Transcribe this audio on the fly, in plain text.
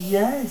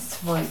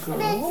Yes, my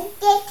girl.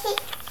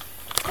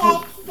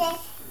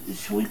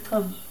 Should we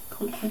come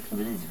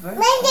in? It's very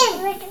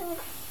cold.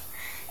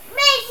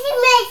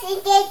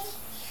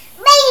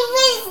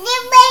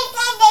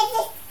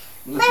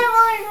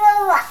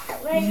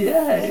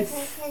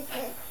 Yes.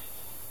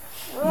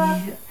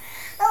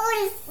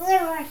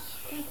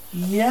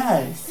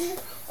 Yes.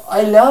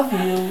 I love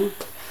you.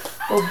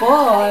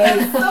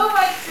 Bye-bye. So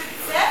much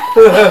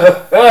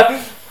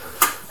to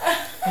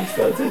He's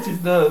got such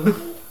his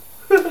nose.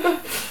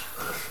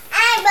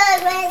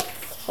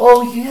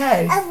 Oh,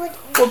 yes.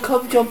 Well,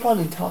 come jump on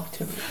and talk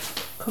to me.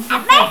 Come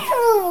jump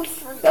on.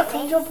 Yeah,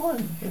 come jump on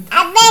and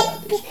talk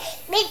to me.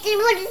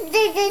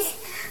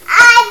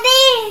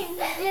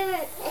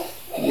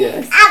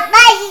 Yes.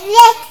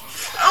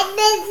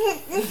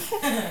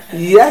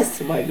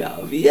 Yes, my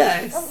love.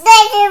 Yes.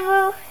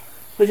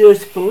 With your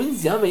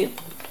spoons, yummy.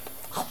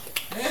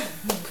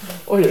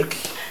 Oh, you're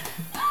cute.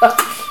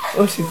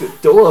 Oh, she's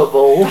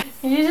adorable.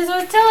 You just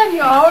was telling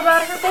you all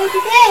about her baby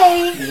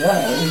day.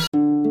 Yes.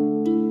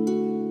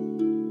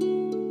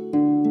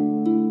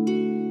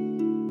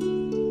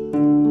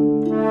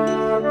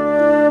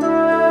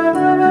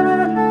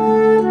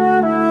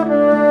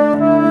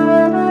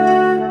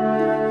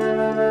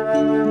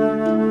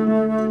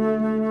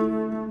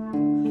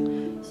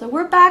 So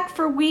we're back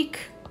for week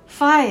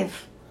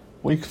 5.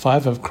 Week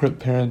 5 of Crip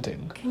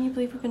Parenting. Can you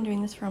believe we've been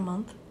doing this for a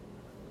month?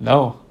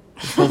 No,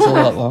 it feels a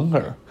lot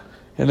longer.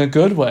 In a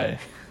good way.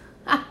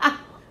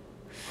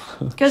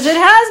 Because it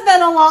has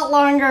been a lot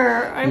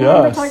longer. I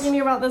remember Yes. talking to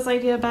you about this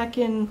idea back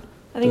in,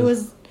 I think it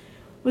was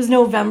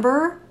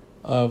November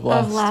Of of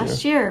last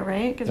last year,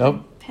 right? Because Yep.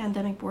 of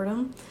pandemic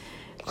boredom.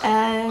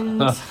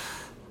 And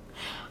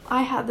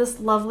I had this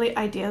lovely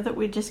idea that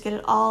we'd just get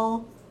it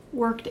all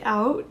worked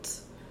out.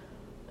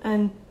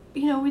 And,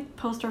 we'd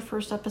post our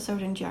first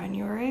episode in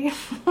January.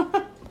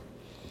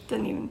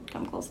 Didn't even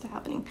come close to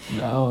happening.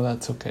 No,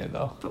 that's okay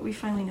though. But we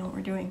finally know what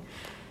we're doing.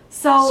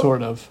 So,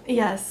 Sort of.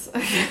 yes.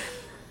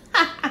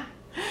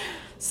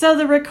 So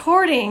the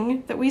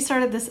recording that we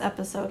started this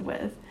episode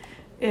with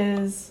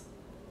is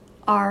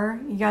our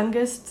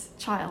youngest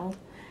child,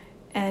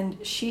 and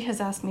she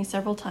has asked me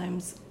several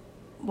times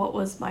what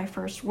was my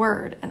first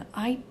word, and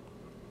I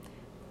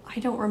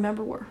don't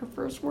remember what her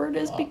first word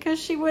is because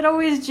she would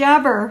always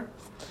jabber.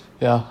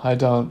 Yeah, I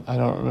don't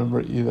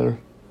remember either.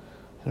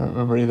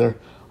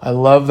 I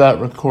love that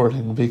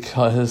recording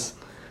because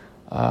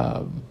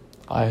I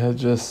had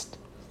just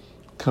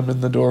come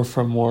in the door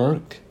from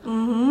work,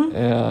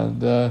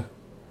 and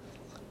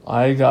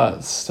I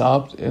got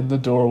stopped in the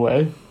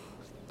doorway,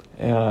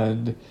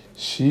 and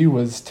she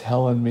was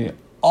telling me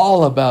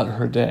all about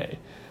her day.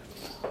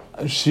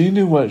 She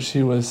knew what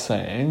she was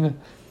saying,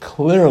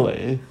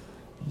 clearly,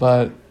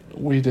 but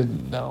we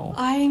didn't know.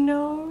 I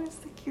know, it's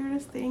the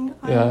cutest thing.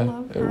 I Yeah,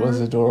 love her. it was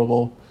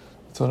adorable.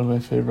 It's one of my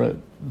favorite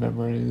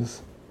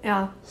memories.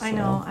 Yeah, I So.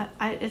 know.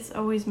 It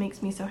always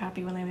makes me so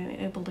happy when I'm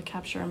able to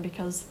capture them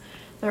because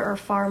there are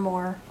far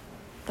more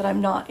that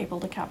I'm not able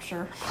to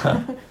capture.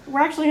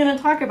 We're actually going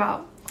to talk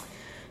about.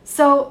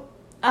 So,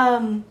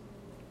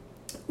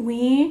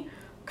 we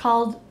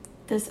called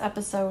this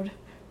episode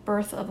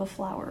Birth of a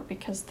Flower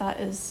because that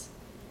is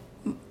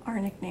our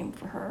nickname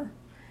for her.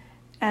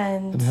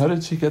 And how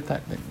did she get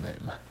that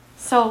nickname?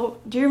 So,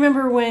 do you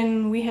remember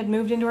when we had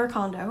moved into our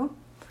condo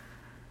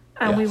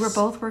and we were Yes.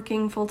 both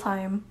working full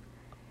time?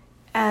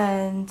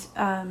 And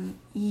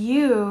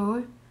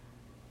you,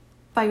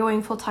 by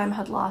going full time,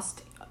 had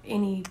lost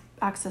any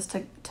access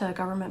to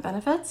government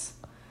benefits.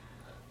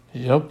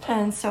 Yep.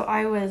 And so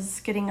I was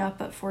getting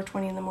up at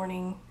 4:20 in the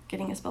morning,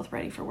 getting us both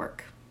ready for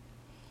work.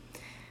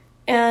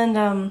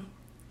 And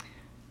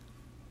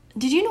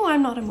did you know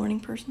I'm not a morning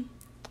person?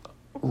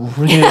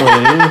 Really?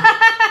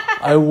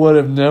 I would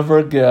have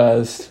never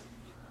guessed.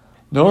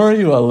 Nor are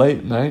you a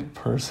late night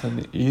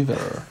person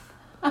either.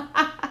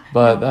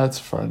 But that's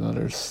for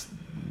another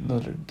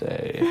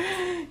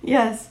day.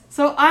 Yes.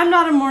 So I'm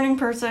not a morning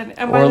person.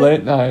 And Or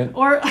late night.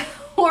 Or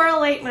a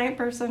late night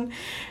person.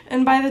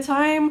 And by the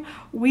time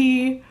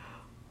we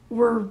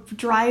were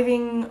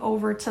driving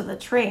over to the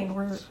train,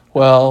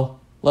 Well,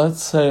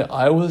 let's say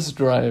I was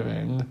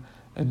driving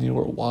and you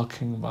were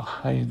walking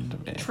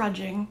behind me.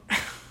 trudging.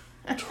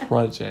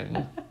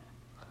 Trudging.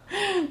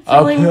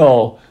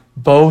 Uphill,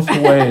 both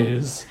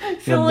ways in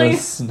Feeling- the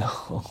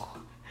snow.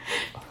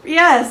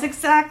 Yes,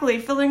 exactly.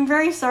 Feeling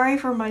very sorry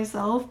for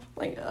myself.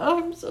 Like, oh,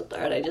 I'm so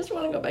tired. I just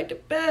want to go back to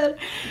bed.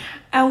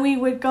 And we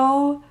would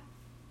go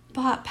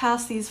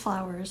past these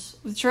flowers,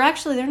 which are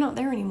actually, they're not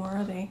there anymore,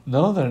 are they?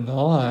 No, they're They're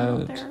not.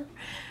 not there.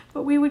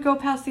 But we would go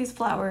past these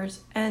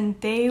flowers, and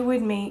they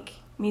would make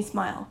me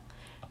smile.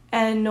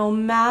 And no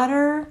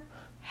matter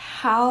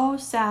how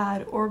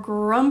sad or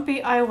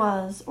grumpy I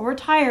was or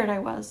tired I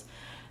was,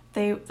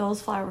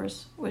 those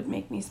flowers would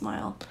make me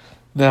smile.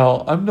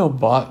 Now, I'm no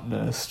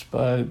botanist,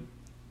 but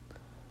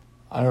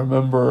I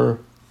remember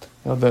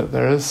that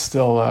there is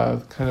still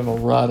a kind of a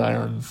wrought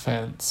iron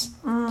fence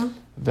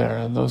there,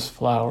 and those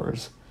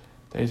flowers,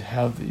 they'd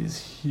have these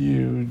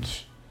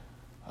huge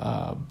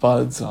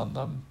buds on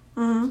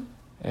them.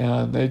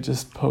 and they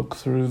just poke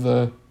through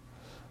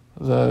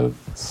the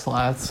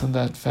slats in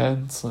that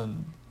fence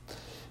and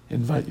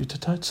invite you to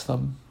touch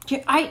them. Do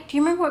you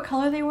remember what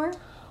color they were?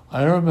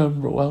 I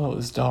remember, well, it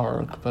was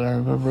dark, but I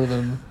remember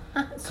them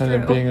kind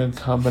of being a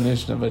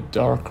combination of a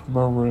dark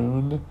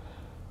maroon,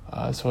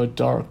 so a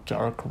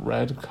dark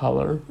red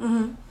color,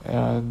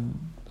 and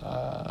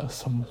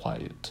some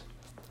white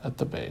at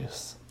the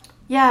base.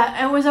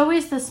 Yeah, it was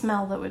always the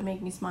smell that would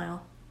make me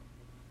smile.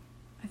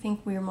 I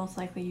think we were most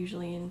likely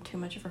usually in too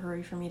much of a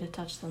hurry for me to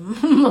touch them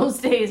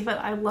most days, but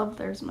I love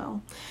their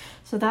smell.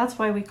 So that's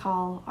why we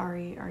call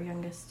Ari our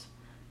youngest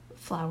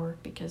Flower,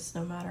 because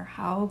no matter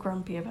how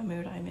grumpy of a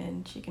mood I'm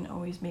in, she can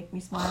always make me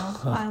smile.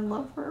 I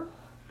love her.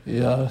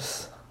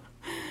 Yes.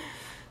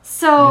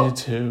 So me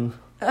too.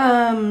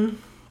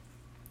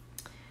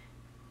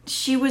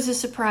 She was a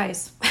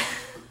surprise.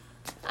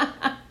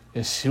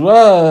 Yes, she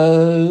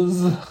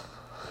was.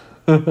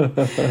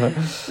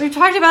 We've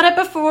talked about it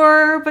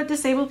before, but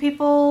disabled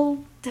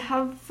people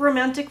have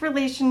romantic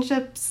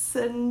relationships,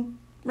 and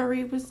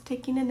Marie was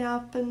taking a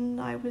nap and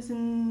I was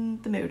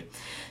in the mood.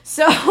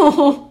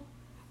 So,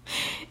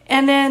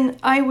 and then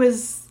I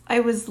was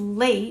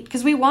late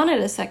because we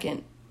wanted a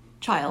second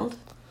child.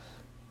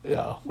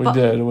 Yeah, we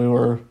did. We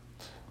were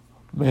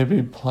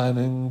maybe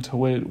planning to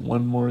wait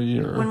one more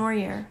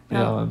year.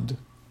 Beyond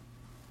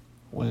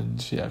when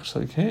she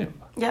actually came.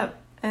 Yep,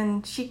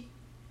 and she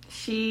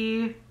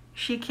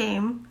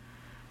came,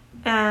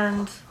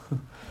 and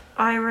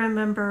I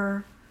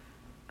remember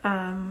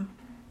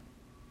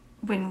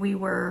when we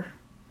were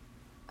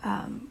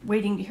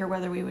waiting to hear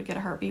whether we would get a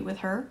heartbeat with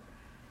her.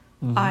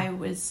 I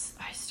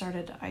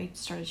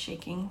started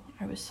shaking.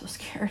 I was so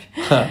scared.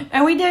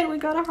 And we did. We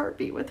got a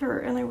heartbeat with her,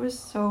 and I was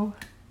so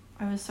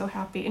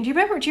happy. And do you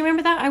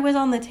remember that? I was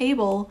on the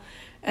table,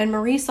 and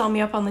Marie saw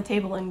me up on the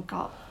table and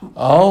got...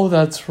 Oh,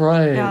 that's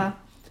right. Yeah.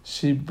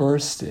 She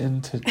burst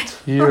into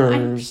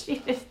tears.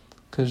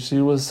 Because she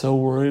was so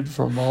worried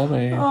for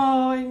Mommy.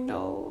 Oh, I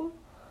know.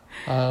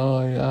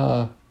 Oh,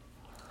 yeah.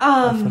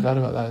 I forgot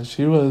about that.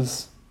 She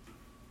was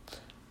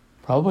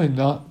probably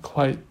not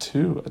quite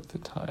 2 at the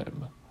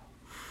time.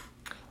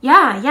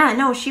 Yeah,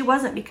 no, she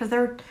wasn't, because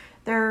they're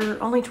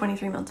only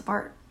 23 months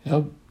apart.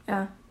 Yep.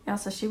 Yeah,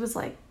 so she was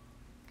like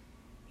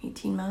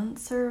 18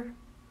 months or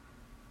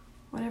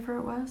whatever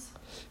it was.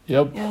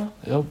 Yep. Yeah.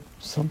 Yep,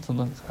 something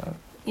like that.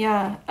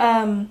 Yeah,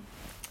 and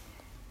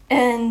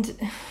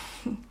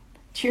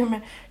do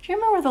you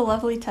remember the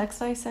lovely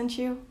text I sent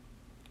you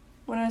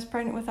when I was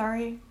pregnant with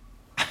Ari?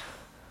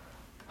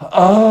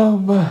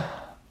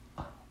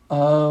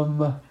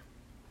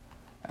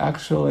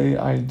 Actually,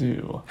 I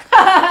do.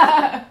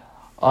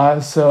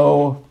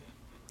 So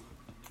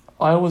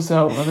I was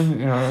out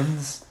running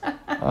errands,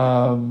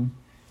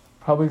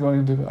 probably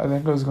I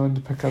think I was going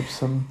to pick up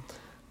some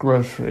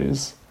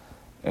groceries,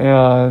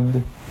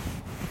 and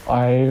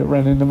I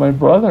ran into my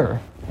brother,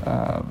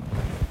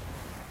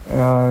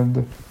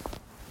 and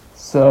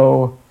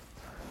so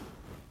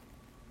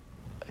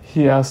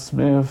he asked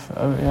me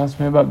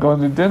about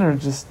going to dinner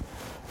just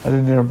at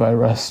a nearby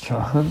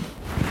restaurant.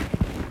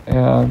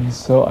 And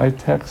so I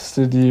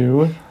texted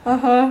you.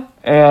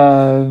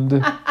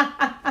 And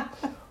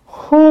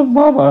oh,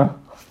 Mama,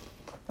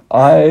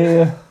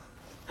 I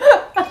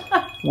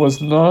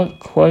was not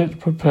quite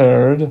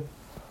prepared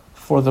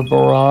for the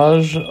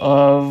barrage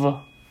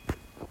of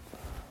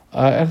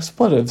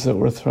expletives that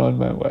were thrown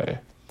my way.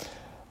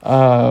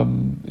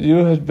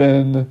 You had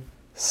been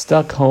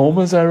stuck home,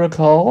 as I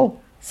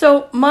recall.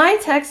 So my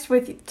text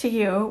to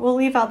you, we'll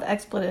leave out the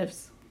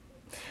expletives,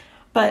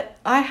 but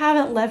I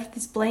haven't left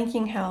this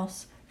blanking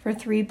house for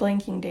 3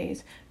 blanking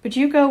days. But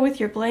you go with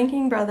your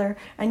blanking brother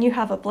and you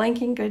have a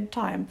blanking good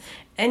time.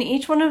 And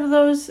each one of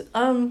those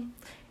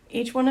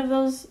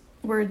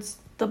words,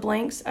 the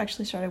blanks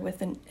actually started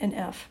with an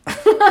F.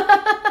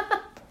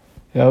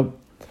 Yep.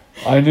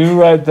 I knew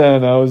right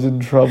then I was in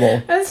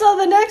trouble. And so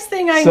the next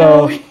thing I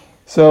know...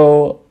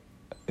 So,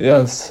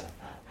 yes.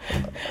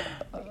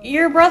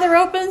 Your brother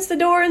opens the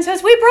door and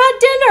says, "We brought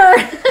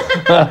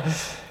dinner!"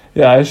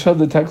 Yeah, I showed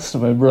the text to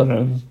my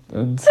brother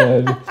and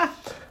said,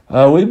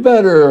 we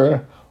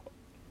better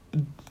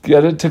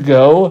get it to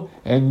go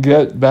and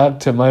get back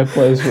to my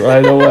place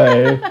right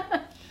away.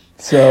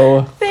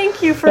 So...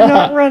 Thank you for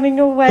not running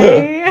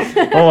away.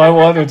 Oh, I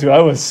wanted to.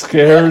 I was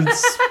scared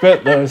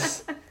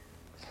spitless.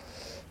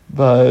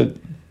 But...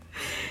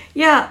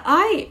 Yeah,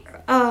 I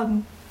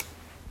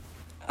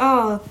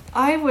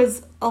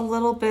was a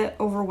little bit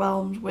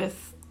overwhelmed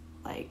with,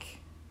 like,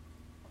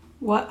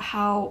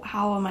 how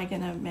am I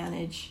going to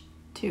manage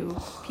 2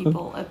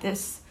 people at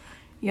this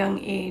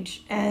young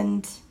age?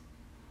 And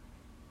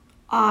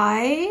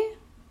I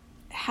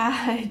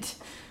had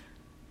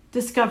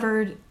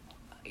discovered,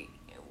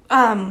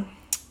 I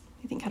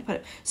think how to put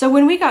it. So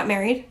when we got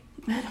married,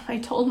 I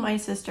told my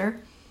sister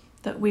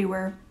that we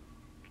were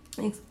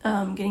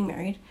getting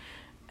married.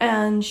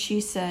 And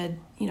she said,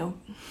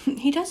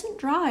 he doesn't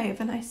drive.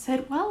 And I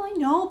said, well, I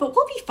know, but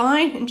we'll be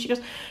fine. And she goes,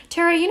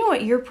 Tara, you know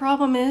what your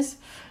problem is?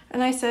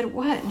 And I said,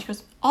 what? And she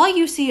goes, all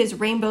you see is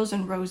rainbows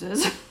and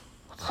roses.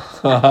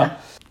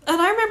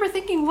 And I remember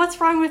thinking,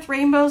 what's wrong with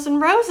rainbows and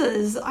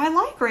roses? I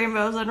like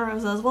rainbows and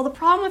roses. Well, the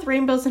problem with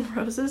rainbows and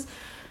roses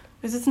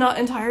is it's not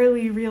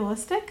entirely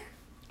realistic.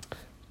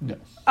 No.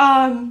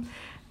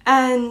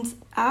 And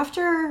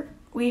after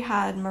we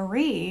had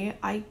Marie,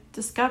 I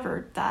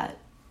discovered that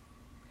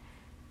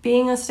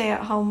being a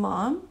stay-at-home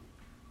mom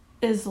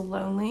is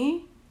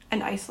lonely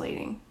and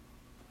isolating.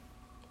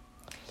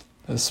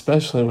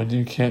 Especially when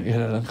you can't get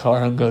in a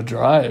car and go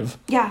drive.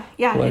 Yeah,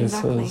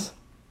 places.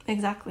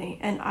 Exactly.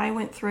 And I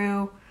went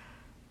through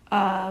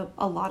a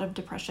lot of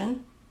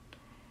depression,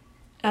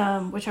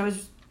 which I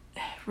was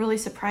really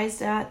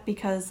surprised at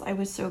because I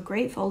was so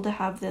grateful to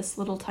have this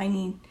little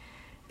tiny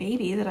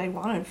baby that I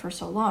wanted for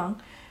so long.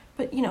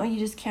 But, you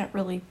just can't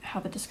really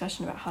have a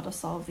discussion about how to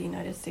solve the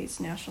United States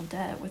national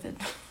debt with a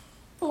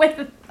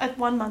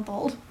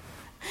 1-month-old.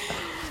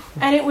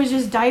 And it was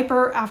just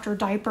diaper after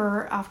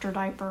diaper after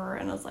diaper.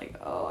 And I was like,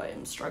 oh, I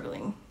am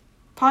struggling.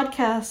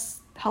 Podcasts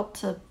help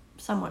to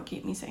somewhat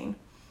keep me sane.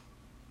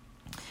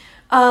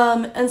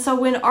 And so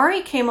when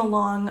Ari came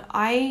along,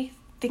 I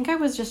think I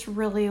was just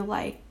really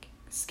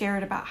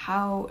scared about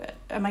how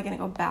am I going to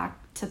go back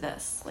to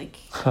this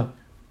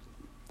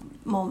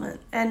moment.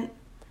 And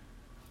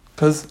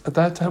because at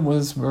that time,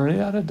 was Marie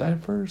out of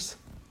diapers?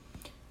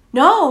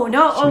 No,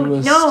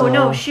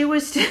 she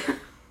was still...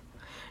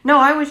 No,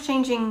 I was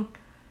changing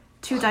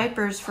 2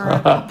 diapers for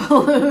a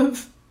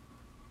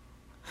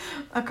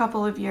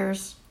couple of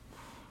years.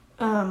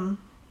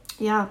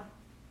 Yeah.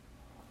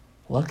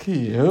 Lucky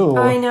you.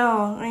 I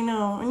know.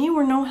 And you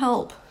were no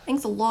help.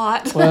 Thanks a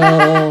lot.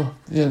 Well,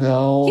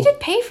 You did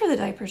pay for the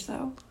diapers,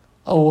 though.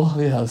 Oh, well,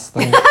 yes,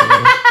 thank you.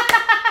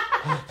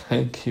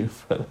 Thank you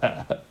for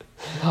that.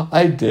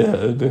 I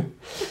did.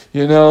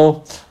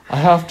 I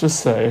have to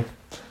say,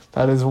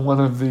 that is one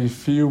of the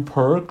few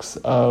perks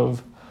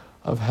of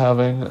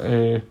having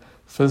a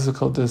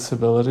physical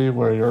disability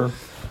where your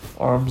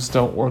arms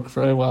don't work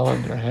very well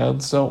and your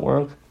hands don't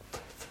work.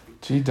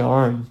 Gee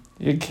darn,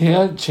 you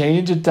can't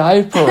change a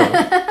diaper.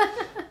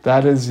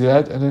 That is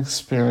yet an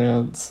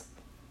experience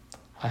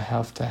I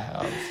have to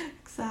have.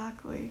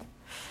 Exactly.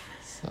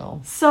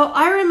 So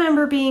I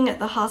remember being at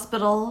the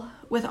hospital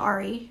with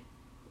Ari,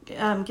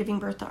 giving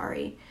birth to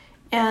Ari,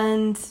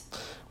 and...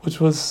 Which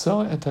was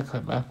so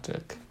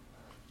anticlimactic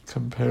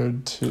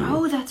compared to...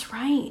 Oh, that's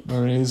right.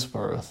 Marie's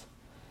birth.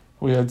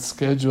 We had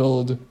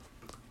scheduled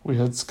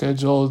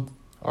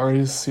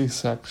Ari's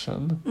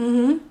C-section.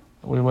 Mm-hmm.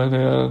 We went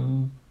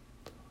into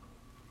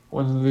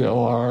the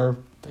OR.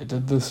 They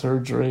did the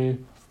surgery.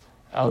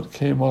 Out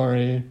came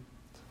Ari.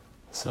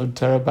 Sewed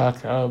Tara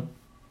back up.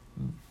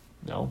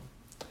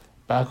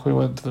 Back we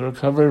went to the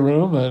recovery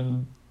room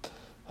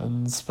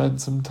and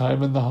spent some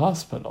time in the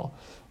hospital.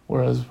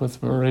 Whereas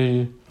with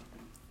Marie,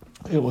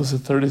 it was a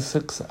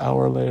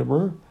 36-hour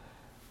labor,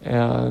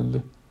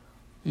 and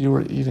you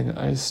were eating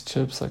ice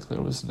chips like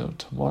there was no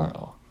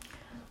tomorrow.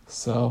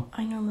 So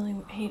I normally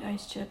hate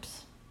ice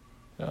chips.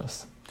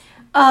 Yes.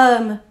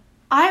 I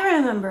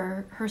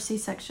remember her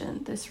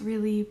C-section, this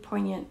really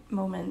poignant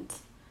moment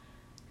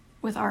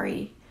with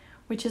Ari,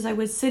 which is I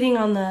was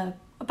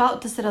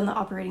about to sit on the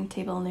operating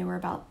table, and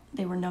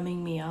they were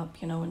numbing me up,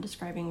 and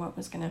describing what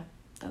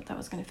that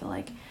was gonna feel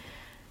like.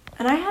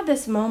 And I had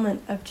this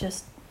moment of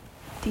just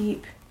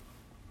deep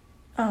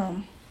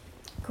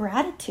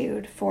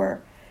gratitude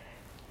for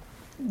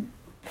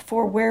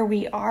where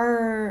we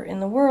are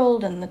in the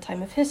world and the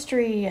time of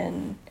history.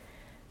 And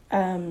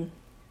I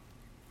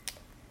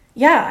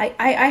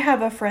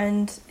have a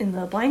friend in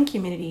the blind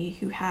community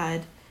who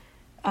had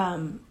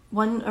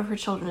one of her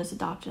children is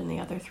adopted and the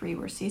other 3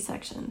 were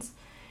C-sections.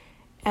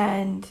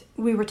 And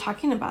we were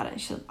talking about it.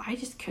 She said, I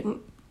just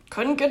couldn't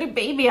get a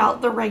baby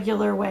out the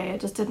regular way. It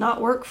just did not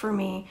work for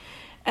me.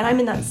 And I'm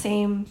in that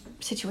same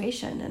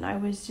situation. And I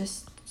was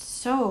just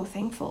so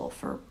thankful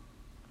for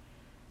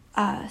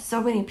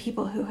so many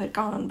people who had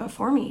gone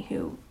before me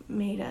who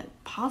made it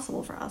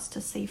possible for us to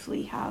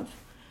safely have,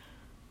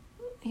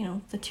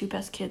 the 2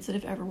 best kids that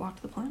have ever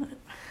walked the planet.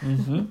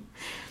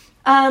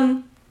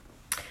 Mm-hmm.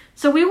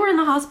 So we were in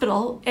the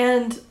hospital,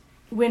 and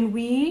when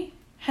we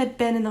had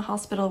been in the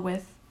hospital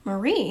with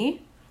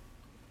Marie,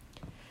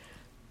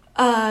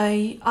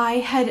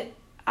 I had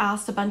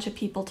asked a bunch of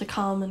people to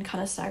come and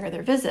kind of stagger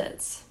their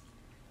visits.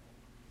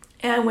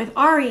 And with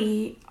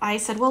Ari, I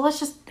said, well, let's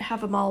just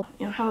have them all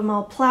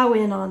plow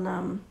in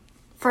on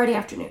Friday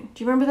afternoon.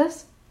 Do you remember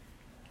this?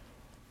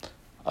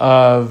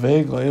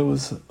 Vaguely. It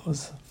was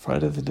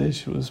Friday the day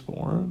she was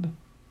born?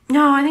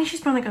 No, I think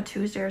she's born a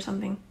Tuesday or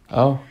something.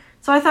 Oh.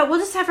 So I thought, we'll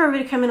just have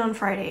everybody come in on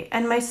Friday.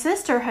 And my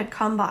sister had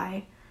come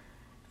by.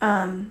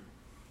 And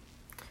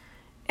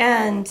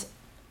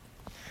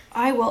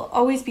I will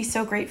always be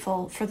so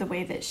grateful for the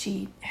way that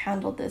she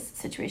handled this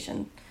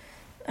situation.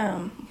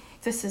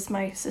 This is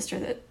my sister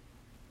that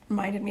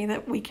reminded me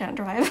that we can't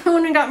drive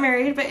when we got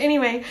married. But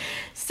anyway,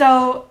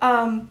 so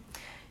I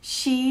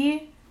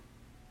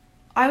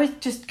was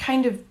just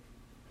kind of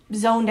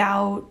zoned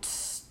out.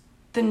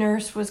 The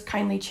nurse was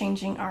kindly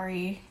changing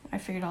Ari. I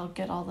figured I'll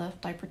get all the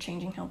diaper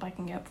changing help I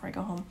can get before I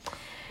go home.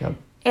 Yep.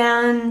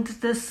 And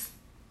this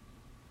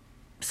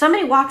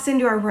somebody walks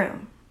into our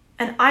room,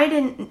 and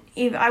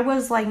I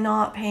was like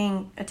not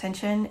paying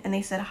attention, and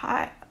they said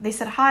hi.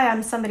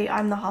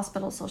 I'm the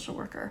hospital social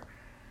worker.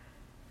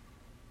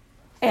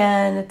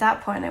 And at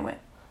that point I went,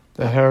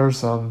 The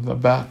hairs on the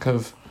back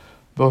of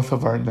both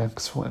of our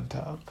necks went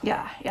up.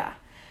 yeah.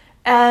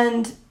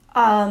 And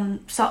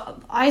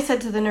so I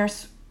said to the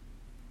nurse,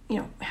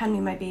 hand me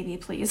my baby,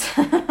 please.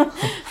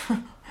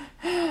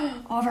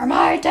 Over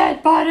my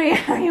dead body,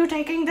 are you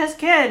taking this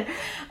kid?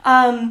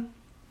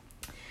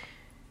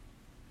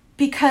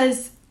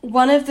 Because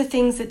one of the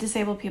things that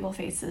disabled people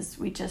face is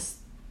we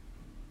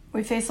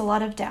face a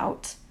lot of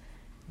doubt,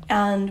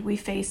 and we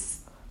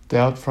face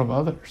doubt from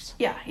others.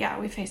 Yeah,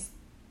 we face,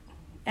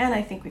 and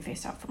I think we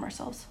face doubt from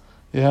ourselves.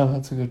 Yeah,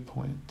 that's a good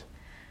point.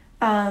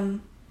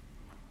 And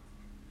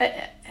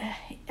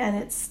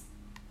it's,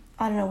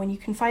 I don't know, when you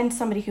can find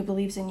somebody who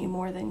believes in you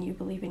more than you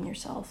believe in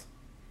yourself,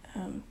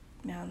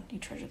 man, you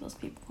treasure those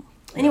people.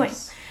 Anyway,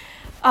 Yes.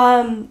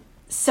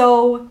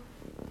 So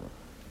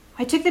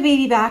I took the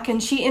baby back,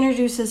 and she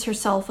introduces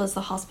herself as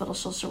the hospital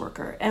social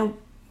worker. And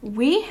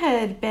we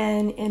had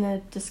been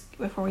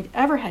before we'd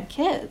ever had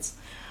kids,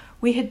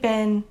 we had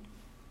been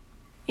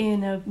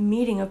in a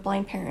meeting of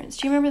blind parents.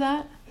 Do you remember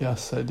that?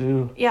 Yes, I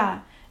do.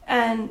 Yeah.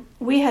 And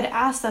we had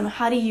asked them,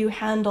 how do you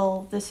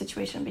handle this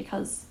situation?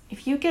 Because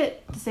if you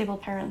get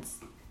disabled parents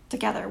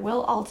together,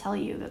 we'll all tell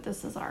you that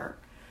this is our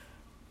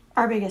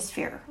biggest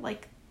fear,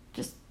 like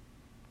just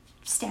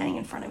standing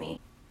in front of me.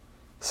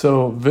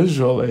 So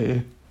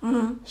visually,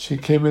 Mm-hmm. she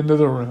came into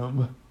the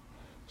room.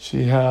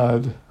 She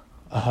had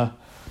a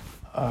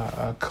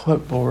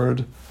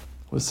clipboard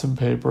with some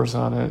papers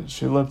on it.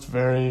 She looked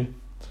very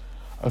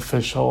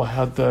official,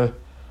 had the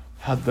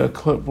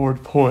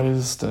clipboard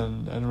poised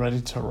and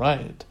ready to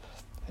write.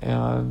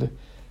 And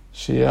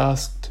she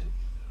asked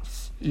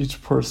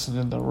each person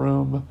in the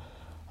room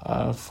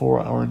for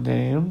our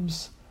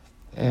names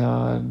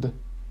and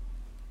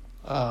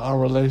our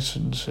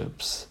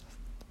relationships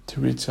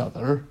to each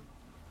other.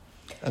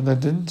 And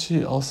then didn't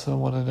she also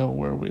want to know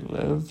where we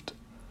lived?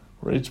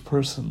 Where each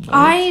person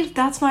lived?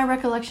 That's my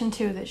recollection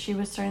too, that she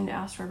was starting to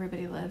ask where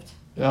everybody lived.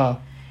 Yeah.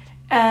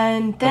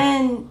 And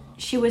then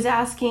she was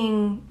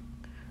asking,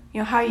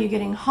 how are you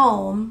getting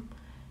home?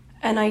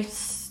 And I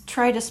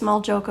tried a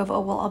small joke of,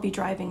 oh, well, I'll be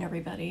driving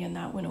everybody. And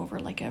that went over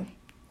like a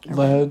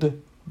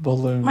Lead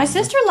balloon. My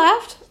sister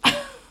left.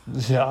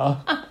 Yeah.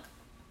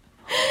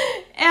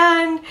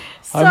 And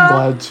so I'm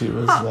glad she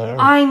was there.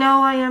 I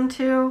know, I am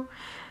too.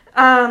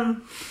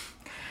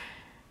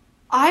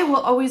 I will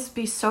always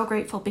be so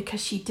grateful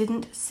because she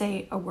didn't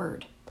say a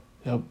word.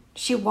 Yep.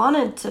 She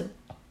wanted to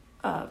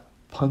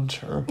punch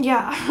her.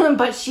 Yeah,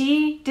 but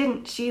she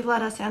didn't. She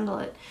let us handle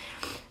it.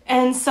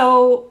 And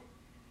so,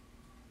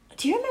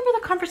 do you remember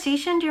the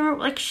conversation? Do you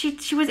remember, like,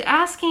 she was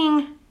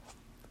asking...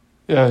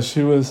 Yeah,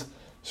 she was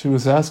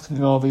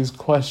asking all these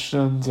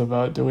questions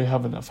about, do we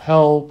have enough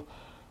help?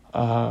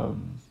 Do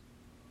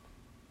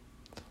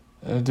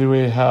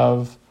we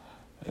have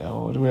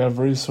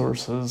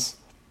resources?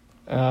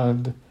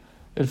 And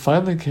it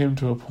finally came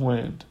to a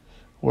point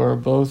where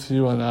both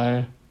you and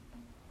I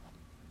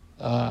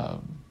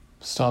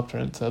stopped her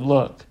and said,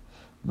 look,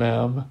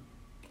 ma'am.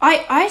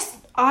 I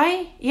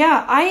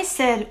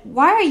said,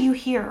 why are you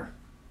here?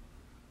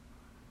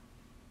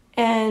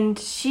 And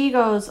she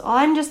goes, oh,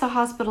 I'm just a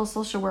hospital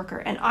social worker.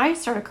 And I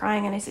started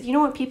crying, and I said, you know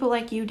what people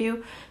like you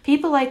do?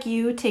 People like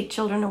you take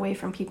children away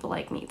from people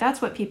like me.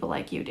 That's what people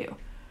like you do.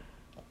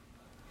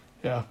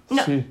 Yeah.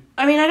 No,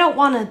 I mean, I don't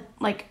want to,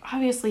 like,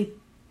 obviously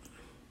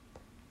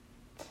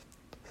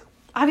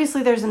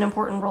there's an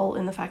important role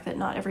in the fact that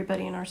not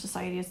everybody in our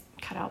society is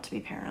cut out to be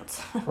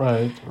parents.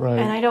 Right.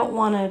 And I don't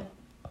want to...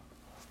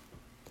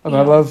 And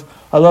I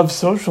love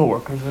social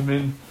workers. I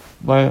mean,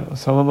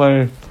 some of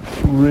my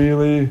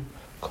really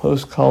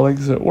close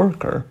colleagues at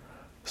work are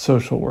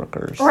social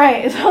workers.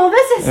 Right. So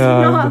this is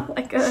not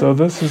like a... So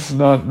this is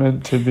not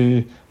meant to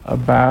be a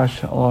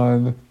bash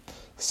on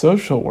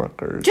social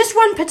workers. Just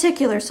one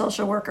particular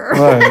social worker.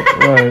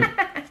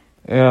 Right.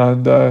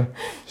 And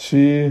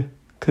she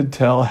could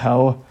tell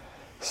how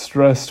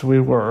stressed we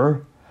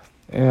were.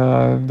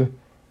 And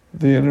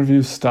the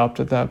interview stopped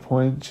at that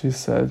point. She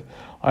said,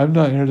 I'm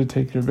not here to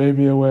take your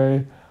baby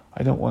away.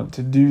 I don't want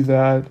to do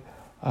that.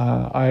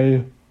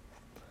 I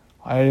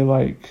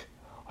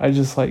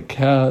just like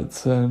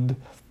cats. And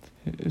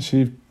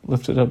she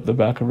lifted up the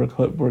back of her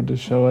clipboard to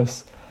show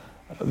us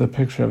the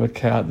picture of a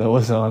cat that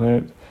was on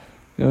it.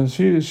 You know,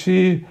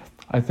 she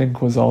I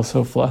think was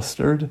also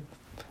flustered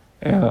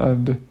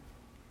and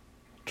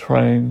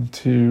trying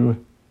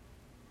to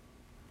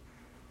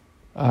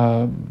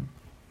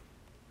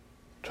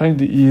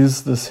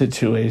ease the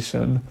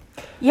situation.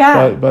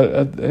 Yeah.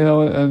 But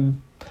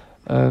and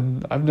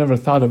I've never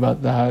thought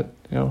about that,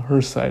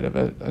 her side of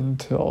it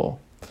until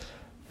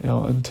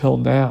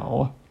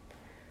now.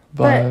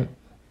 But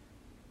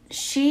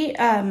she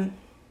and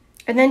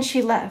then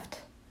she left.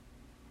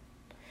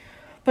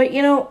 But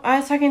I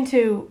was talking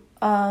to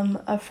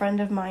a friend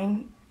of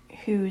mine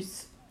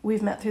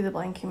we've met through the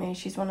blind community.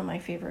 She's one of my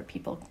favorite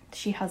people.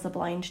 She has a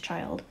blind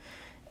child,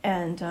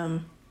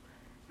 and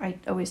I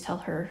always tell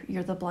her,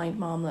 you're the blind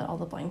mom that all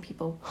the blind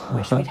people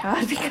wish we'd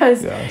had,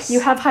 because Yes.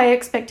 you have high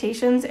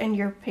expectations and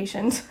you're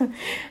patient.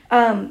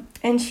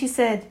 And she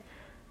said,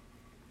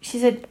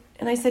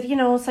 and I said,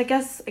 so I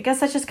guess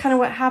that's just kind of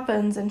what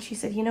happens. And she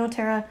said,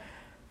 Tara,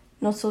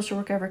 no social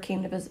worker ever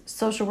came to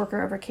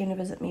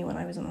visit me when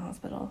I was in the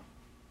hospital.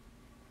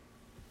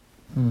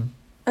 Hmm.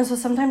 And so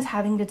sometimes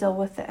having to deal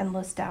with the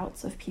endless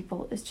doubts of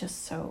people is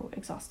just so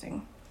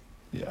exhausting.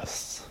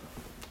 Yes.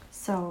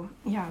 So,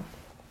 yeah.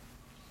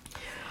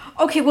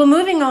 Okay, well,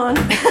 moving on,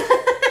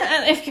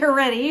 if you're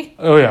ready.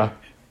 Oh, yeah.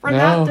 For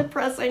that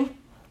depressing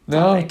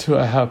Now topic, to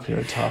a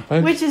happier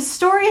topic. which is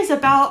stories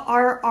about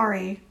our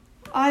Ari.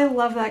 I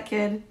love that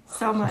kid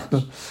so much.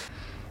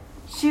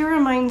 She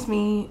reminds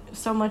me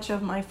so much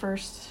of my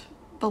first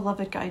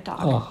beloved guide dog.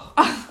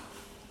 Oh.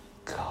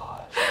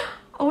 God.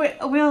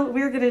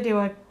 We're gonna do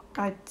a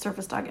guide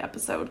service dog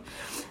episode.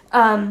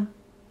 But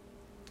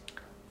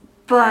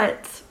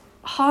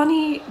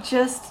Hani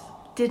just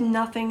did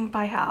nothing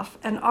by half,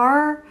 and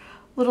our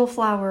little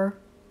flower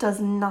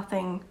does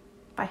nothing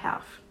by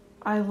half.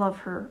 I love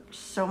her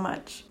so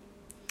much.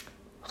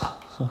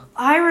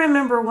 I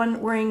remember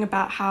worrying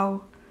about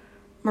how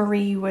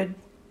Marie would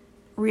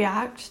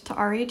react to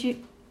Ari.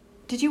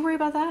 Did you worry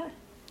about that?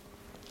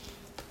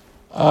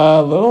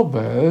 A little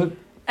bit.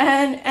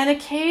 And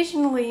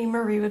occasionally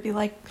Marie would be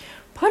like,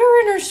 put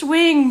her in her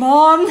swing,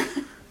 Mom.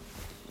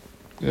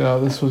 Yeah,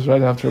 this was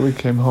right after we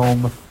came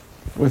home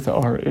with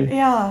Ari.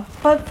 Yeah,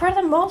 but for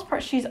the most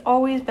part, she's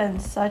always been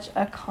such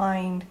a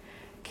kind,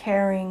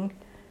 caring,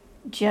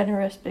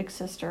 generous big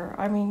sister.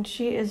 I mean,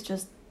 she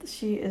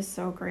is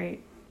so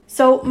great.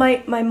 So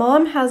my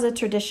mom has a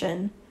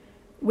tradition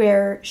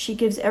where she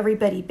gives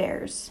everybody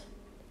bears.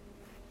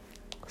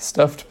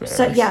 Stuffed bears.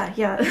 So yeah.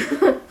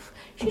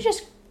 She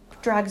just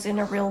drags in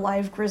a real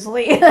live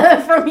grizzly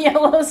from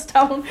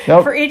Yellowstone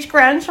for each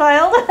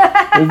grandchild.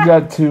 We've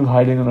got 2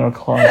 hiding in our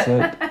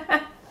closet.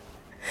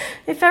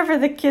 If ever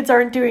the kids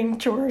aren't doing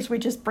chores, we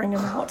just bring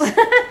them out.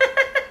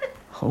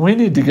 We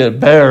need to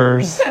get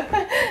bears.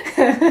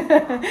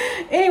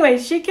 Anyway,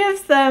 she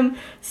gives them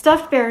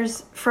stuffed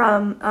bears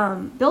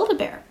from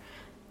Build-A-Bear.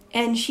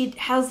 And she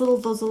has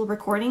those little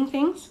recording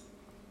things.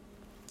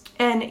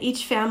 And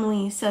each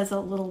family says a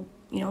little,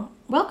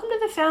 welcome to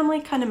the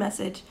family kind of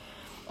message.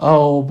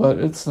 Oh, but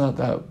it's not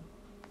that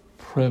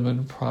prim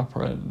and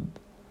proper and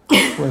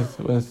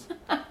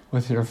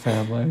with your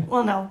family.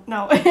 Well,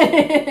 no.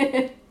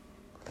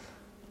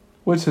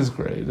 Which is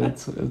great.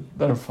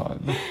 They're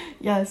fun.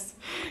 Yes.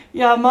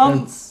 Yeah,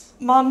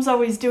 Mom's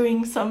always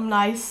doing some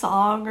nice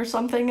song or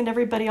something, and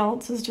everybody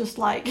else is just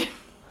like...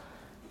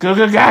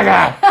 Gaga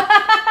gaga!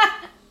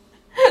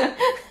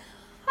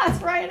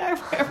 That's right, I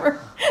remember.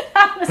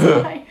 That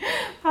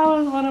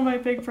was one of my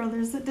big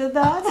brothers that did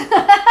that.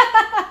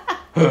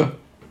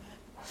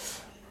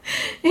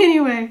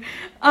 Anyway,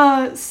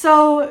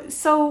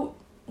 so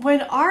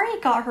when Ari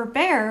got her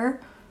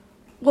bear,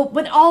 well,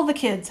 when all the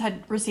kids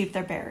had received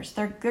their bears,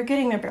 they're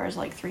getting their bears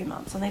like 3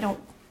 months, and they don't,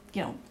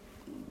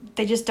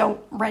 they just don't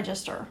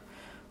register.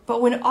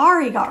 But when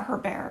Ari got her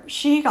bear,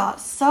 she got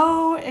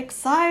so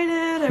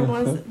excited and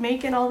was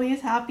making all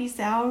these happy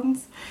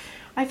sounds.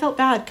 I felt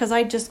bad because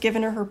I'd just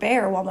given her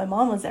bear while my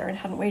mom was there and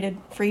hadn't waited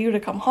for you to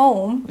come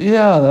home.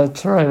 Yeah,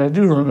 that's right. I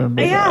do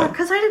remember that. Yeah,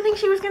 because I didn't think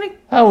she was going to...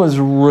 That was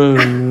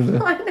rude.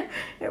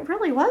 It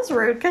really was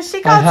rude because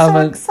she got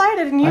so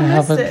excited and you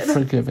missed it. I haven't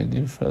forgiven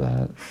you for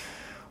that.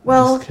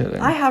 Well, just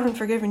kidding. I haven't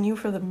forgiven you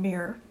for the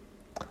mirror.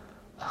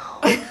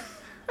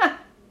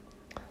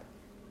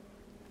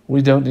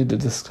 We don't need to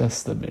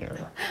discuss the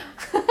mirror.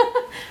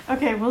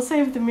 Okay, we'll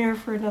save the mirror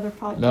for another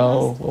podcast.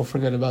 No, we'll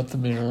forget about the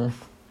mirror.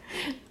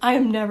 I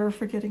am never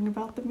forgetting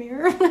about the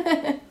mirror.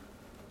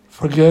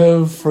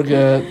 Forgive,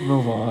 forget,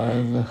 move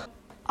on.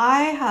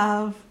 I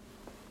have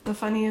the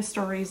funniest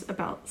stories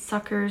about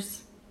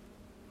suckers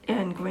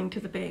and going to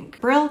the bank.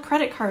 Braille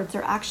credit cards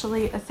are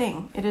actually a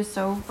thing. It is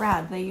so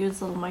rad. They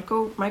use little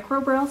micro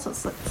Braille, so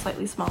it's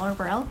slightly smaller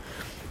Braille.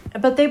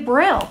 But they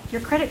Braille your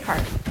credit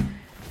card.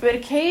 But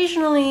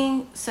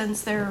occasionally,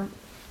 since they're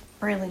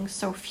Brailing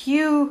so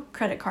few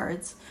credit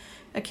cards,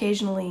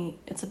 occasionally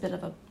it's a bit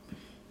of a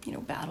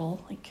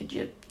battle. Like, could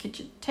you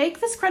take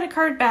this credit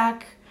card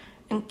back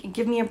and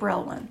give me a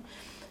Braille one?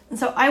 And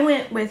so I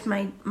went with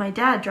my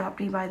dad, dropped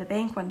me by the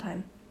bank one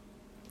time.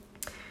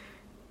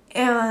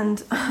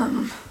 And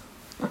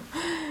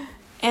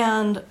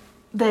and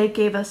they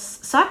gave us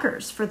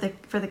suckers for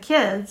the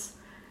kids,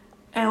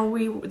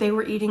 and they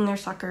were eating their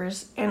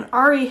suckers, and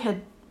Ari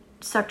had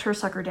sucked her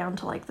sucker down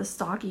to like the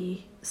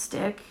stocky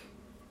stick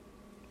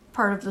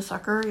part of the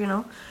sucker,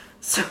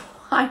 So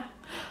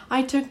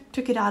I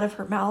took it out of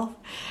her mouth.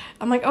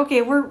 I'm like,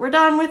 okay, we're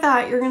done with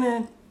that. You're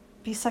gonna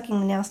be sucking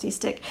the nasty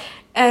stick.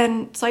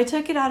 And so I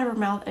took it out of her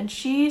mouth, and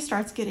she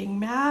starts getting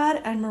mad,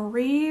 and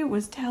Marie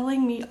was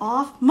telling me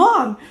off.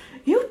 Mom,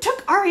 you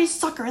took Ari's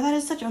sucker. That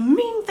is such a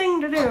mean thing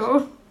to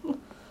do.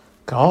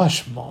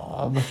 Gosh,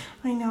 Mom.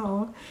 I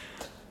know.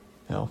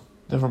 No,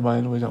 never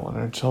mind. We don't want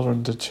our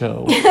children to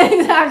choke.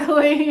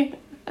 Exactly.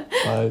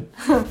 But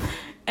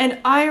And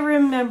I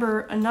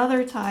remember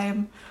another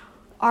time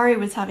Ari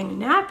was having a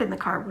nap in the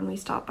car when we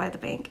stopped by the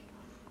bank.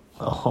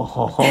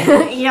 Oh.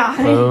 Yeah.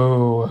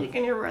 Oh. You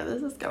can hear where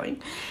this is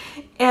going.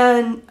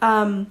 And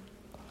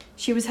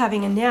she was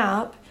having a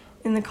nap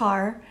in the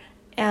car.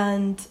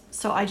 And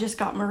so I just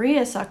got Marie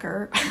a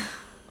sucker.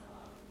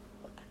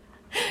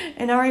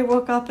 And Ari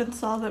woke up and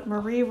saw that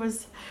Marie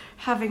was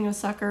having a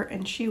sucker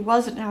and she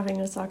wasn't having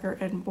a sucker.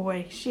 And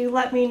boy, she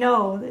let me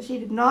know that she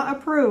did not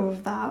approve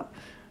of that.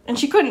 And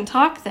she couldn't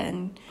talk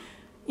then,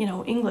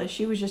 English.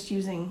 She was just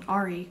using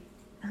Ari,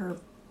 her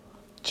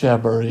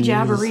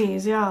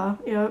Jabberese, yeah.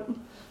 Yep.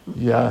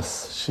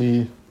 Yes,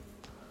 she...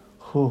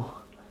 Whew,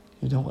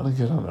 you don't want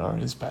to get on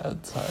Ari's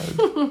bad side.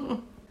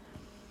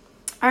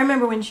 I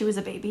remember when she was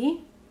a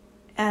baby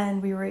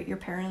and we were at your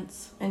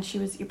parents' and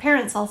your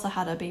parents also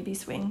had a baby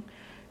swing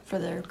for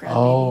their grandbabies.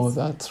 Oh,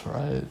 that's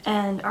right.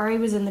 And Ari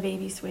was in the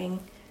baby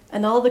swing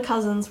and all the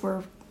cousins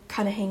were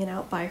kind of hanging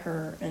out by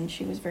her and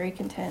she was very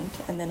content,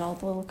 and then all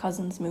the little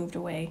cousins moved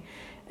away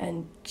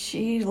and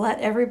she let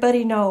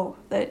everybody know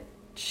that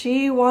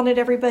she wanted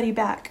everybody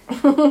back.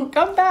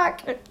 Come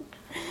back. It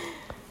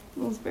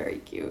was very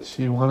cute.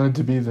 She wanted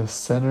to be the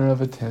center of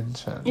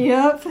attention.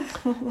 Yep.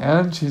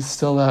 And she's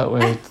still that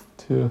way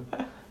to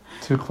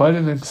quite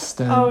an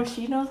extent. Oh,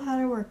 she knows how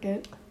to work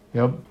it.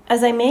 Yep.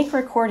 As I make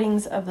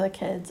recordings of the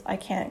kids, I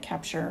can't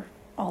capture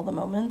all the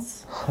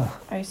moments.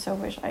 I so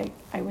wish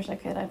I wish I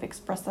could. I've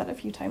expressed that a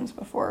few times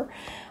before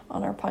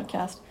on our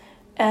podcast.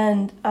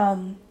 And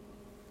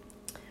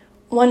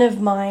one of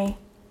my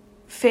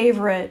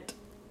favorite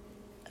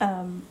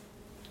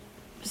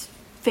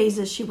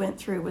phases she went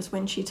through was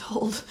when she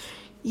told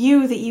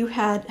you that you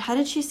had, how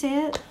did she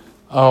say it?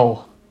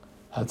 Oh,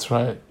 that's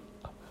right.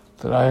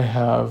 That I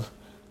have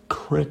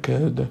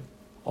crooked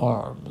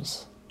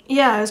arms.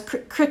 Yeah, it was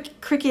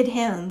crooked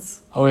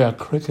hands. Oh yeah,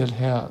 crooked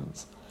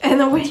hands. And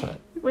the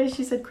way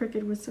she said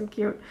crooked was so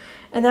cute.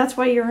 And that's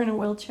why you're in a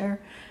wheelchair.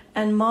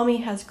 And Mommy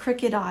has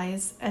crooked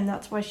eyes, and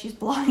that's why she's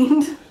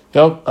blind.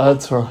 Yep,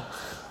 that's right.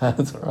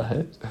 That's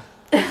right.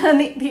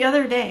 And the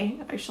other day,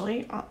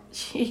 actually,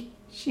 she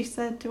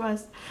said to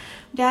us,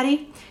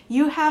 Daddy,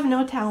 you have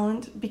no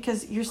talent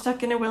because you're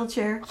stuck in a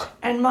wheelchair.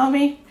 And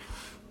Mommy,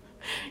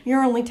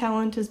 your only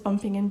talent is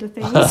bumping into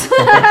things.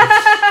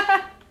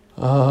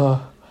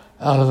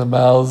 Out of the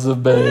mouths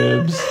of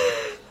babes.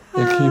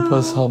 They keep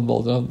us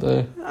humble, don't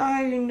they?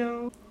 I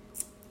know.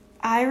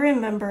 I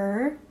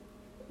remember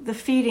the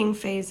feeding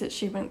phase that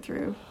she went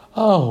through.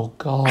 Oh,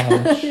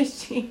 gosh.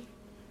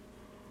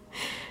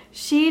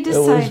 She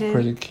decided... It was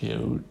pretty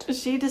cute.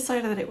 She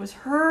decided that it was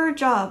her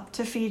job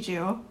to feed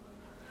you.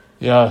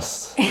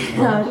 Yes.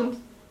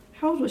 And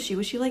how old was she?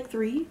 Was she like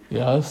 3?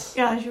 Yes.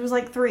 Yeah, she was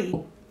like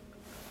 3.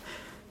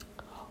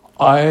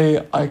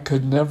 I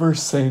could never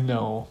say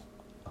no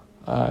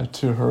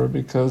to her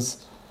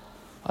because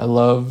I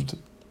loved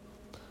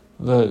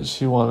that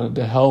she wanted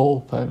to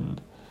help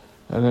and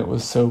it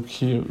was so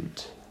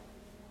cute.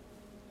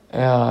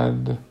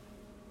 And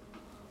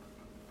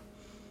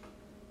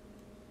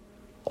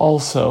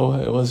also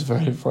it was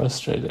very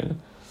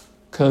frustrating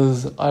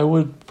because I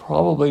would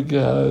probably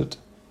get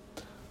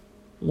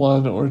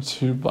 1 or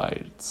 2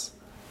 bites.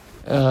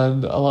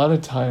 And a lot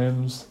of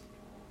times,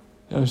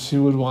 she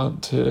would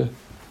want to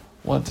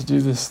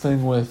do this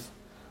thing with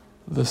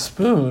the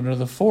spoon or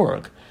the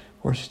fork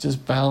where she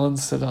just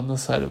balanced it on the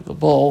side of the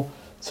bowl.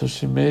 So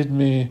she made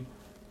me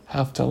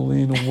have to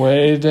lean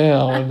way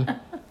down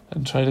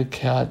and try to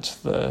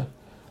catch the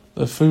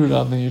food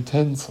on the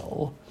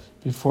utensil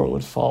before it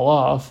would fall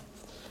off.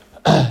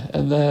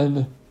 And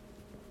then,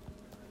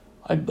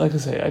 I'd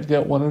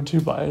get 1 or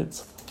 2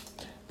 bites.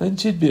 Then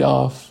she'd be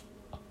off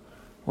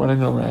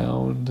running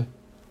around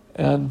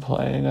and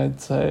playing.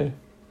 I'd say,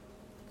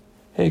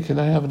 hey, can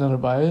I have another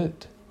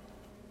bite?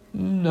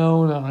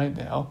 No, not right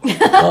now.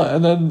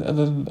 And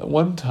then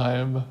one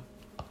time,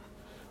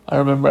 I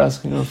remember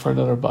asking her for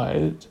another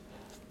bite,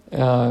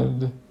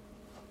 and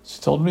she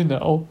told me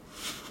no.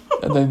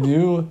 And then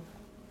you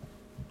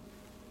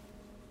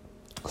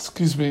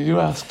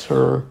asked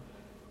her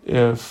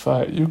if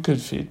you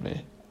could feed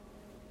me.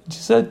 And she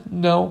said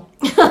no.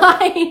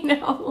 I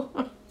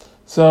know.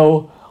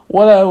 So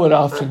what I would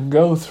often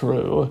go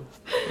through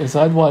is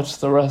I'd watch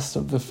the rest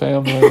of the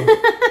family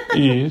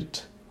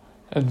eat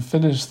and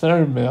finish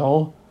their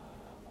meal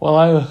while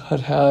I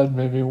had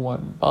maybe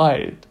 1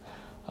 bite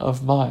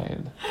of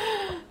mine.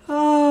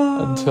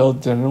 Until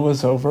dinner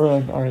was over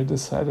and Ari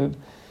decided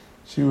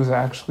she was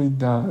actually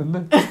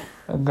done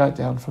and got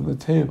down from the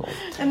table.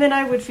 And then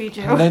I would feed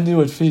you. And then you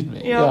would feed me,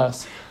 Yep.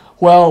 Yes.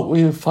 Well,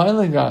 we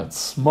finally got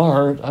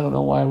smart. I don't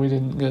know why we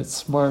didn't get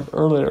smart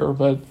earlier,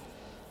 but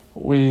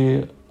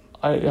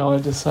I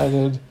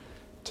decided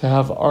to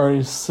have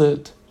Ari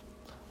sit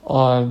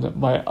on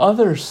my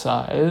other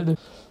side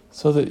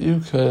so that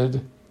you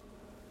could,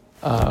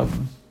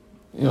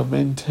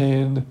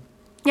 maintain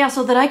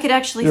so that I could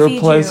actually your feed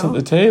place you. at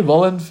the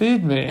table and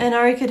feed me. And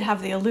Ari could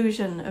have the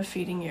illusion of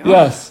feeding you.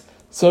 Yes.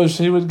 So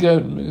she'd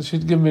give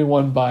me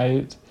 1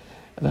 bite,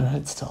 and then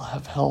I'd still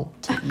have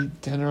help to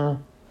eat dinner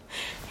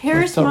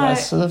with the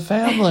rest of the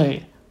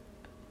family.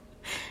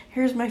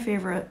 here's my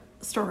favorite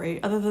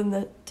story, other than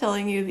the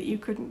telling you that you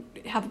couldn't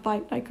have a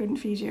bite, I couldn't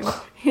feed you,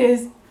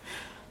 is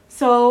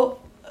so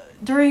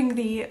during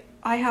the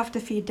I have to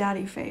feed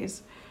daddy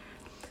phase,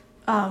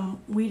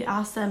 you'd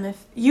ask them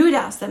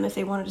if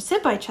they wanted to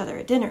sit by each other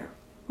at dinner,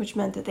 which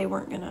meant that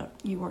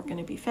you weren't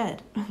gonna be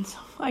fed. And so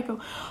I go,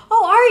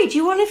 "Oh, Ari, do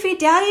you want to feed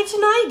daddy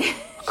tonight?"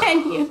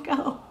 And you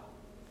go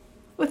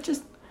with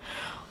just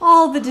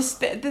all the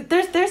despair.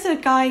 There's a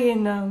guy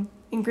in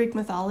Greek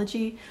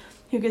mythology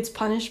who gets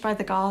punished by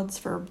the gods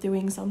for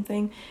doing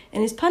something,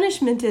 and his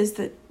punishment is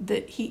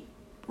that he,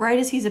 right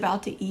as he's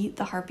about to eat,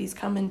 the harpies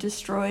come and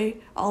destroy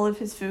all of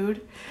his food.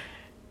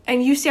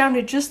 And you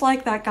sounded just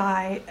like that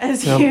guy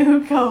as you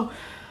go,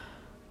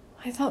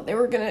 "I thought they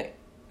were gonna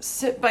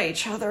sit by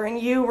each other and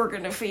you were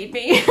gonna feed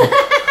me."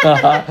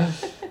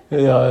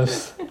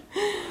 Yes.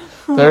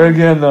 There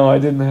again, though, I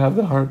didn't have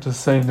the heart to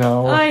say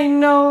no. I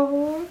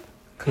know.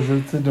 Because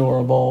it's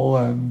adorable,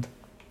 and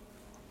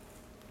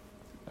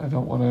I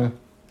don't want to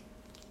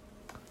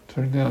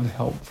turn down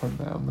help from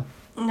them.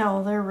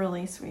 No, they're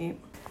really sweet.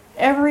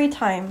 Every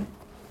time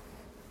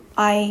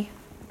I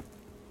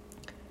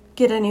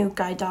get a new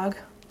guide dog,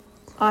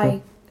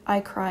 I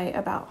cry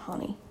about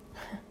Honey.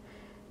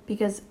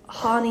 Because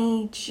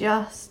Honey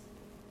just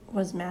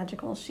was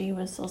magical. She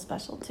was so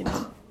special to me.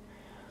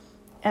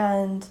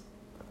 And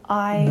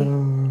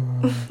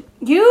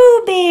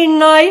you be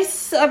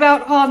nice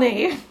about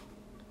Honey.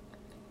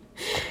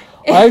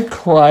 I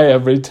cry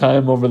every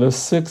time over the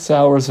 6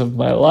 hours of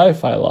my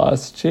life I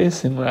lost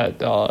chasing that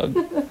dog.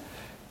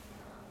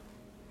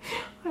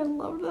 I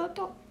love that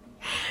dog.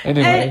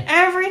 Anyway. And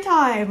every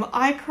time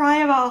I cry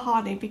about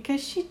Honey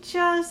because she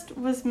just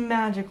was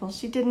magical.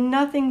 She did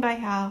nothing by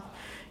half.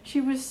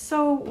 She was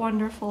so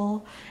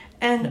wonderful.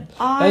 And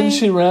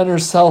she ran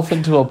herself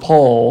into a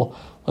pole.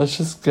 Let's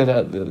just get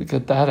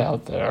that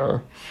out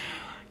there.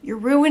 You're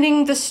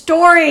ruining the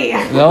story.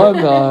 No,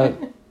 I'm not.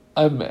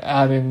 I'm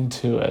adding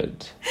to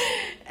it.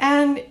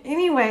 And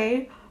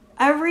anyway,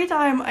 every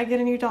time I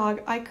get a new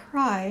dog, I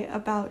cry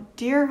about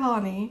dear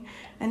Honey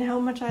and how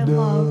much I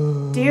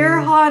love dear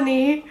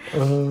Honey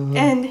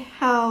and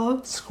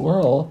how...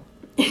 Squirrel.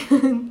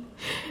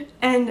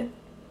 And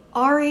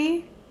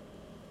Ari,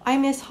 I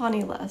miss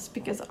Honey less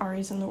because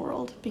Ari's in the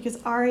world.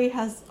 Because Ari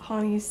has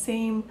Honey's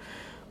same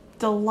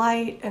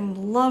delight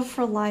and love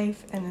for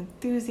life and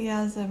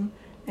enthusiasm.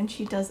 And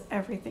she does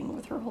everything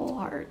with her whole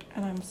heart.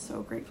 And I'm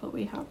so grateful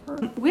we have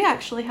her. We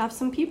actually have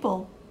some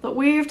people that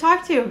we've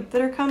talked to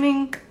that are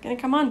going to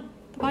come on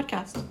the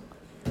podcast.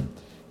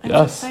 I'm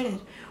so excited.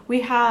 We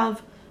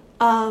have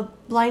a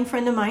blind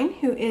friend of mine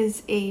who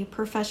is a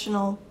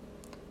professional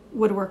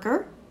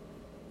woodworker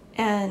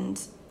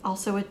and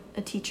also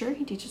a teacher.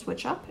 He teaches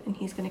woodshop, and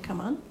he's going to come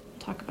on and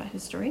talk about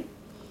his story.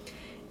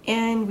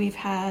 And we've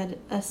had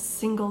a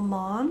single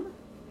mom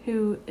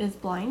who is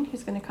blind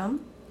who's going to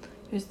come,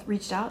 who's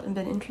reached out and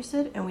been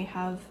interested. And we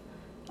have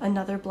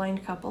another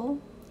blind couple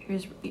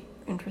who's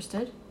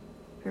interested,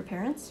 her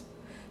parents.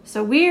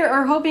 So we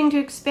are hoping to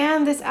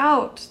expand this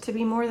out to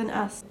be more than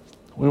us.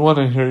 We want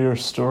to hear your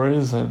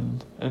stories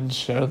and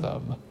share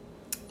them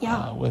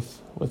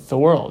with the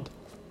world.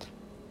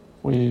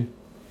 I think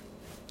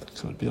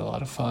it would be a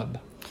lot of fun.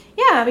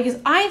 Yeah, because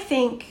I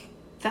think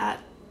that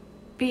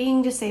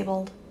being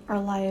disabled, our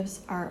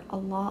lives are a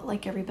lot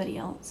like everybody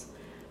else.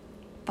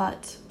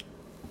 But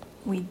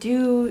we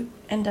do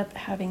end up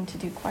having to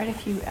do quite a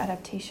few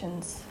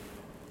adaptations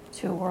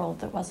to a world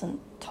that wasn't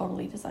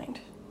totally designed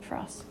for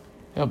us.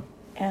 Yep.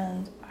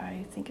 And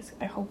I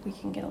hope we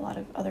can get a lot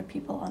of other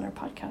people on our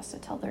podcast to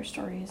tell their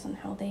stories and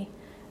how they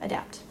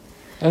adapt.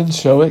 And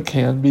show it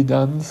can be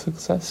done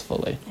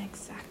successfully.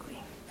 Exactly.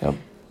 Yep.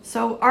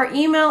 So our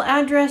email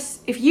address,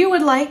 if you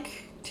would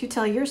like to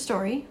tell your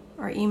story,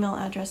 our email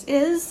address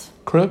is...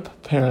 Crip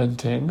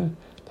Parenting,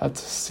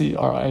 that's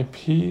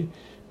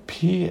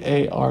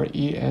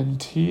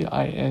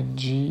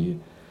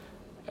CRIPPARENTING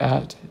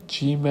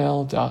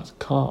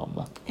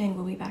 @gmail.com. And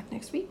we'll be back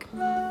next week.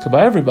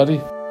 Goodbye,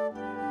 everybody.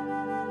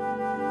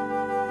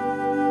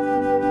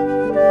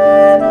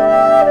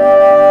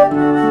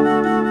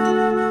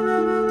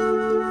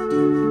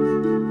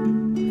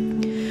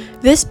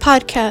 This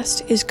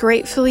podcast is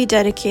gratefully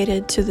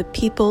dedicated to the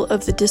people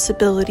of the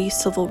disability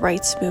civil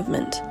rights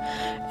movement.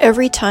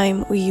 Every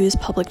time we use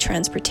public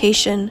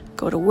transportation,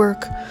 go to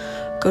work,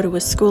 go to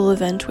a school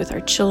event with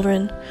our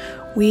children,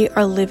 we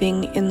are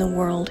living in the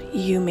world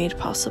you made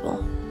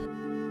possible.